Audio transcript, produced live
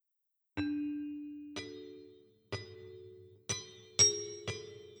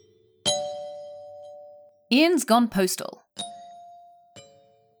Ian's Gone Postal.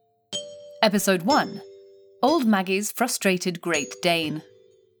 Episode 1. Old Maggie's Frustrated Great Dane.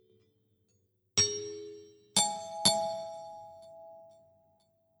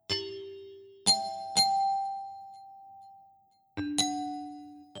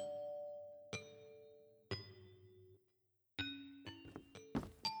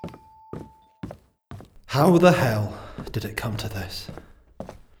 How the hell did it come to this?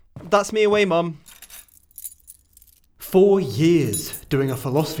 That's me away, Mum. 4 years doing a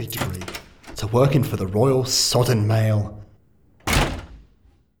philosophy degree to working for the Royal Sodden Mail.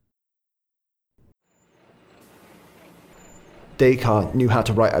 Descartes knew how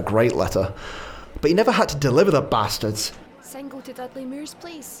to write a great letter, but he never had to deliver the bastards. Single to Dudley Moors,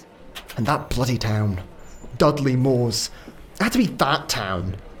 please. And that bloody town, Dudley Moors, it had to be that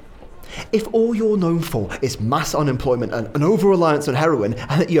town. If all you're known for is mass unemployment and an over-reliance on heroin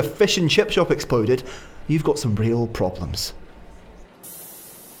and that your fish and chip shop exploded, you've got some real problems.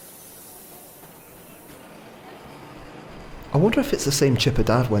 I wonder if it's the same chipper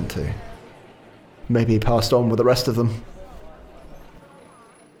Dad went to. Maybe he passed on with the rest of them.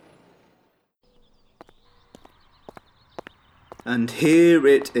 And here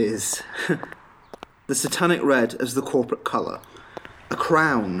it is. The satanic red as the corporate colour. A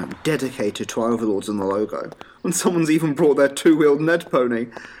crown dedicated to our overlords on the logo. And someone's even brought their two-wheeled Ned pony.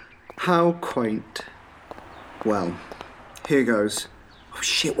 How quaint. Well, here goes. Oh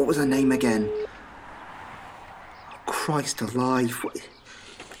shit, what was her name again? Oh, Christ alive.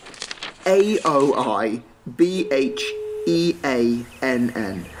 Aoibheann.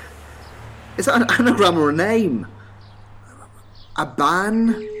 Is that an anagram or a name?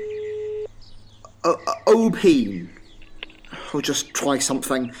 Aban? Obeen. I'll just try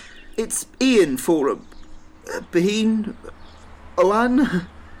something. It's Ian for Beheen? Oan?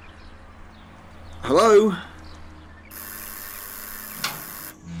 Hello?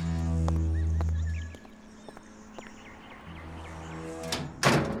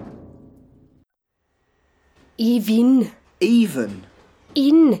 Evin. Even.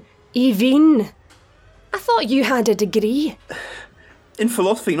 Evin. I thought you had a degree. In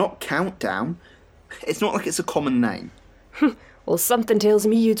philosophy, not countdown. It's not like it's a common name. Well, something tells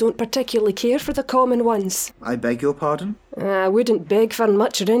me you don't particularly care for the common ones. I beg your pardon? I wouldn't beg for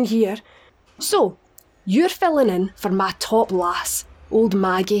much around here. So, you're filling in for my top lass, old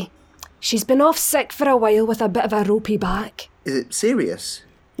Maggie. She's been off sick for a while with a bit of a ropey back. Is it serious?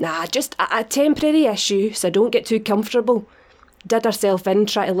 Nah, just a temporary issue, so don't get too comfortable. Did herself in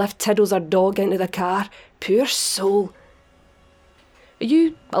trying to lift Tiddles, her dog, into the car. Poor soul. Are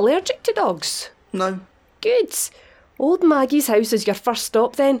you allergic to dogs? No. Good. Old Maggie's house is your first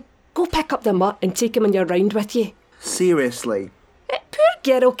stop then. Go pick up the mutt and take him on your round with you. Seriously? Poor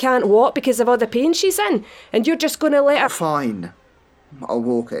girl can't walk because of all the pain she's in, and you're just going to let her... Fine. I'll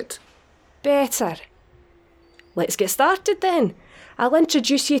walk it. Better. Let's get started then. I'll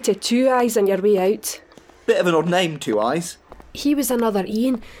introduce you to Two Eyes on your way out. Bit of an odd name, Two Eyes. He was another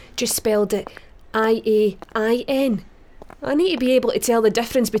Ian, just spelled it I-A-I-N. I need to be able to tell the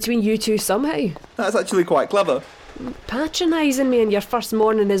difference between you two somehow. That's actually quite clever. Patronising me on your first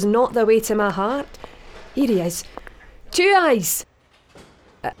morning is not the way to my heart. Here he is. Two Eyes.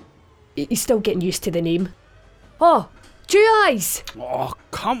 He's still getting used to the name. Oh, Two Eyes. Oh,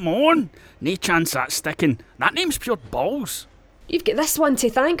 come on. No chance that's sticking. That name's pure balls. You've got this one to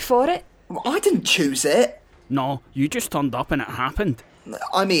thank for it. I didn't choose it. No, you just turned up and it happened.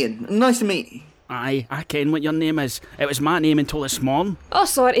 I'm Ian. Nice to meet you. Aye, I ken what your name is. It was my name until this morning. Oh,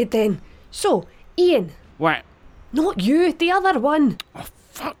 sorted then. So, Ian. What? Not you, the other one. Oh,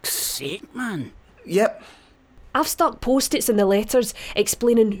 fuck's sake, man. Yep. I've stuck post-its in the letters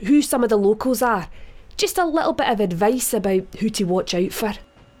explaining who some of the locals are. Just a little bit of advice about who to watch out for.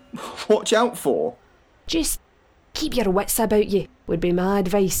 Watch out for? Just keep your wits about you, would be my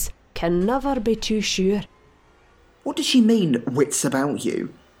advice. Can never be too sure. What does she mean, wits about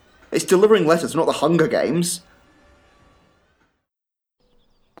you? It's delivering letters, not the Hunger Games.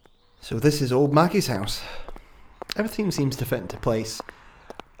 So this is old Maggie's house. Everything seems to fit into place.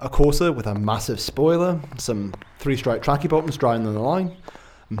 A Corsa with a massive spoiler, some three-stripe tracky bottoms drying on the line,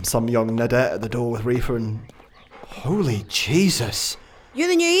 some young Nadette at the door with reefer and... Holy Jesus! You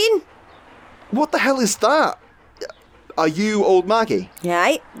the new Ian? What the hell is that? Are you old Maggie?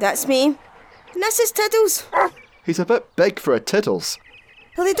 Right, that's me. And this is Tiddles. He's a bit big for a Tiddles.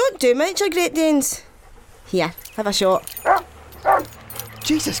 Well, they don't do much of Great Danes. Here, have a shot.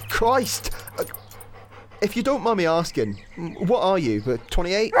 Jesus Christ! If you don't mind me asking, what are you,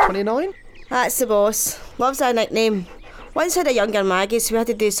 28, 29? That's the boss. Loves our nickname. Once had a younger Maggie, so we had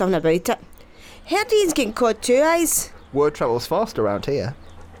to do something about it. Heard Ian's getting caught two eyes. Word travels fast around here.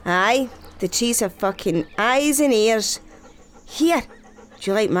 Aye, the trees have fucking eyes and ears. Here,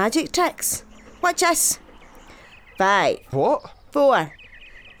 do you like magic tricks? Watch us. 5, What? 4,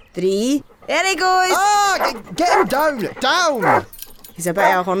 3, there he goes! Ah! Get him down! Down! He's a bit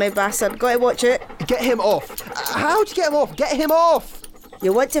of a horny bastard, gotta watch it. Get him off! How'd you get him off? Get him off!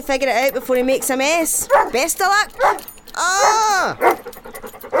 You want to figure it out before he makes a mess. Best of luck! Ah!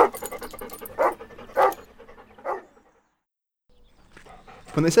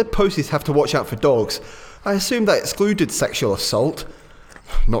 When they said posties have to watch out for dogs, I assumed that excluded sexual assault.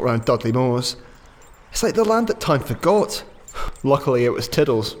 Not round Dudley Moors. It's like the land that time forgot. Luckily it was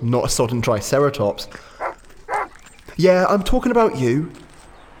Tiddles, not a sodden triceratops. Yeah, I'm talking about you.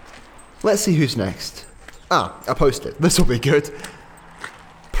 Let's see who's next. Ah, I posted. This'll be good.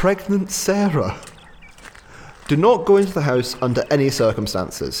 Pregnant Sarah. Do not go into the house under any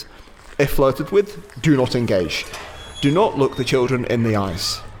circumstances. If flirted with, do not engage. Do not look the children in the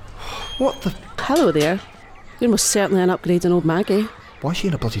eyes. What the... Hello there. You're most certainly an upgrade on old Maggie. Why is she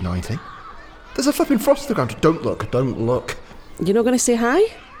in a bloody 90? There's a flipping frost on the ground. Don't look, don't look. You're not going to say hi?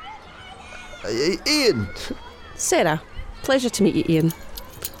 Ian! Sarah, pleasure to meet you, Ian.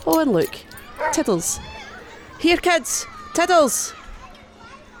 Oh, and look, Tiddles. Here, kids, Tiddles.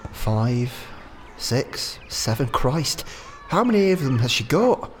 5, 6, 7, Christ. How many of them has she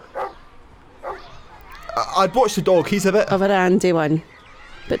got? I'd watch the dog, he's a bit... Of a randy one.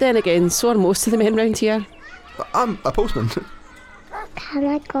 But then again, so are most of the men round here. I'm a postman. Can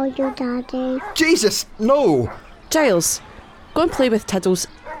I call you Daddy? Jesus, no! Giles, go and play with Tiddles.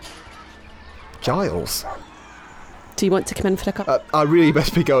 Giles? Do you want to come in for a cup? I really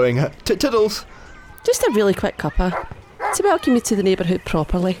best be going. Tiddles! Just a really quick cuppa. To welcome you to the neighbourhood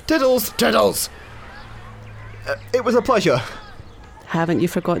properly. Tiddles! Tiddles! It was a pleasure. Haven't you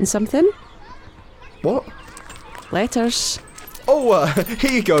forgotten something? What? Letters. Oh,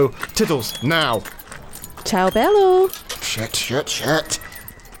 here you go. Tiddles, now. Ciao bello. Shit.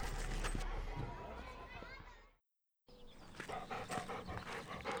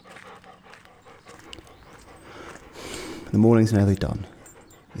 The morning's nearly done.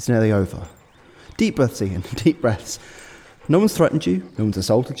 It's nearly over. Deep breaths, Ian. Deep breaths. No one's threatened you. No one's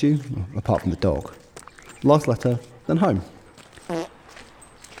assaulted you, apart from the dog. Last letter, then home.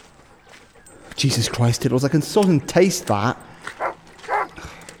 Jesus Christ, Tiddles, I can sort and taste that.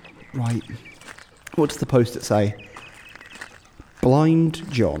 Right. What does the post-it say? Blind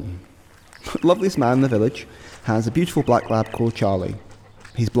John. Loveliest man in the village. Has a beautiful black lab called Charlie.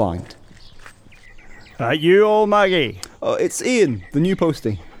 He's blind. You, old Maggie? Oh, it's Ian, the new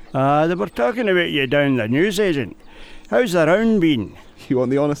postie. They were talking about you down the newsagent. How's the round been? You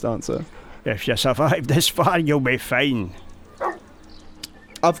want the honest answer? If you survive this far, you'll be fine.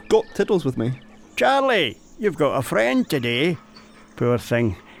 I've got Tiddles with me. Charlie, you've got a friend today. Poor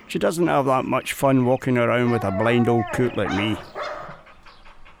thing. She doesn't have that much fun walking around with a blind old coot like me.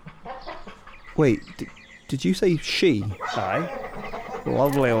 Wait, did you say she? Aye.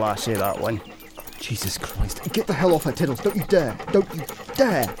 Lovely lassie, that one. Jesus Christ. Get the hell off her, Tiddles. Don't you dare. Don't you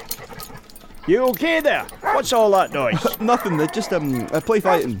dare. You okay there? What's all that noise? Nothing, they're just play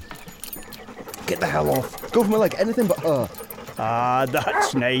fighting. Get the hell off. Go for my leg, anything but her. Ah,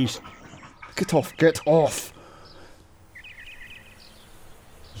 that's nice. Get off, get off.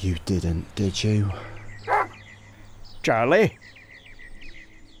 You didn't, did you? Charlie?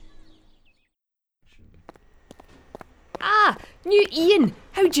 Ah, new Ian,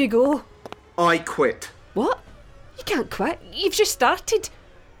 how'd you go? I quit. What? You can't quit, you've just started.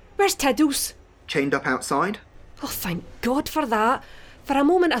 Where's Tiddles? Chained up outside. Oh, thank God for that. For a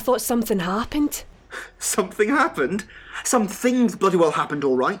moment I thought something happened. Something happened? Some things bloody well happened,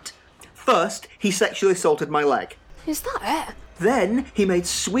 all right. First, he sexually assaulted my leg. Is that it? Then, he made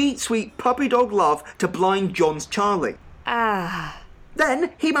sweet, sweet puppy dog love to blind John's Charlie. Ah.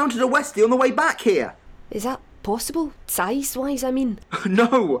 Then, he mounted a Westie on the way back here. Is that possible? Size-wise, I mean.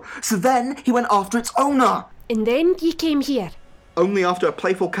 No. So then, he went after its owner. And then you came here. Only after a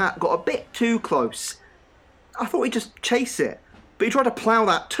playful cat got a bit too close. I thought he'd just chase it, but he tried to plough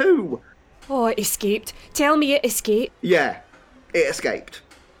that too. Oh, it escaped. Tell me it escaped. Yeah, it escaped.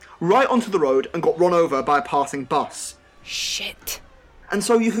 Right onto the road and got run over by a passing bus. Shit. And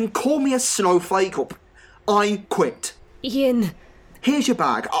so you can call me a snowflake or... I quit. Ian. Here's your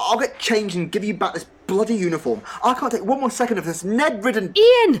bag. I'll get changed and give you back this bloody uniform. I can't take one more second of this Ned-ridden...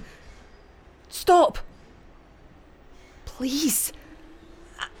 Ian! Stop. Please.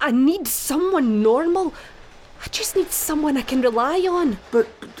 I need someone normal. I just need someone I can rely on. But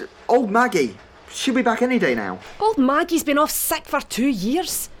old Maggie, she'll be back any day now. Old Maggie's been off sick for 2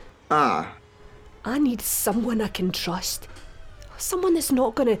 years. Ah, I need someone I can trust. Someone that's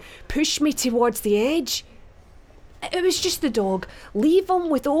not going to push me towards the edge. It was just the dog. Leave him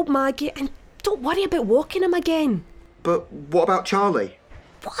with old Maggie and don't worry about walking him again. But what about Charlie?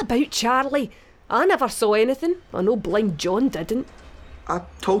 What about Charlie? I never saw anything. I know blind John didn't. I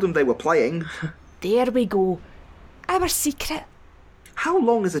told him they were playing. There we go. Our secret. How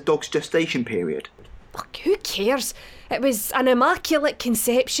long is a dog's gestation period? Look, who cares? It was an immaculate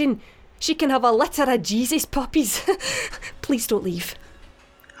conception. She can have a litter of Jesus puppies. Please don't leave.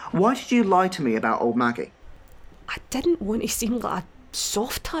 Why did you lie to me about old Maggie? I didn't want to seem like a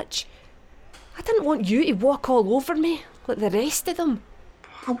soft touch. I didn't want you to walk all over me like the rest of them.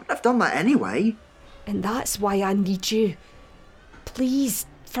 I wouldn't have done that anyway. And that's why I need you. Please,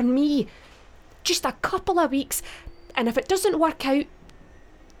 for me, just a couple of weeks, and if it doesn't work out,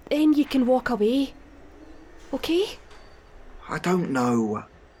 then you can walk away. Okay? I don't know.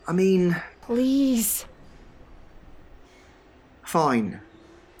 I mean... Please. Fine.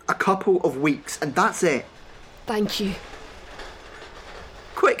 A couple of weeks, and that's it. Thank you.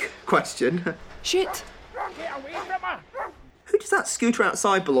 Quick question. Shoot. Get away from her! Who does that scooter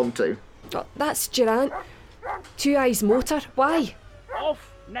outside belong to? Oh, that's Durant. Two Eyes Motor. Why?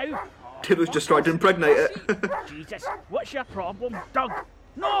 Off now! Tiddles just tried to impregnate it. Jesus, what's your problem, Doug?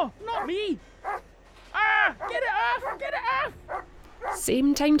 No, not me! Ah! Get it off! Get it off!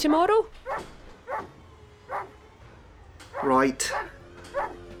 Same time tomorrow? Right.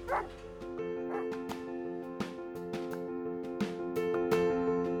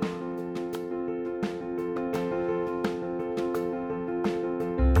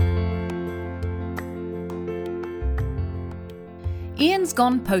 Ian's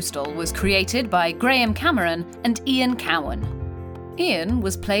Gone Postal was created by Graham Cameron and Ian Cowan. Ian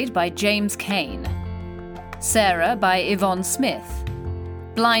was played by James Kane. Sarah by Yvonne Smith.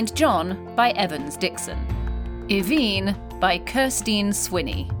 Blind John by Evans Dixon. Yvene by Kirstine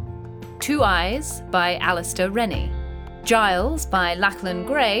Swinney. Two Eyes by Alistair Rennie. Giles by Lachlan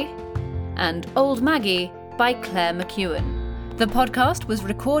Gray. And Old Maggie by Claire McEwen. The podcast was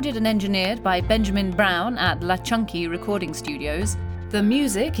recorded and engineered by Benjamin Brown at La Chunky Recording Studios. The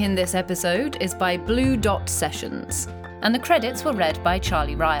music in this episode is by Blue Dot Sessions, and the credits were read by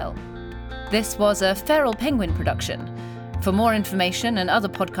Charlie Ryle. This was a Feral Penguin production. For more information and other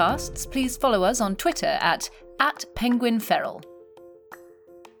podcasts, please follow us on Twitter at @PenguinFeral.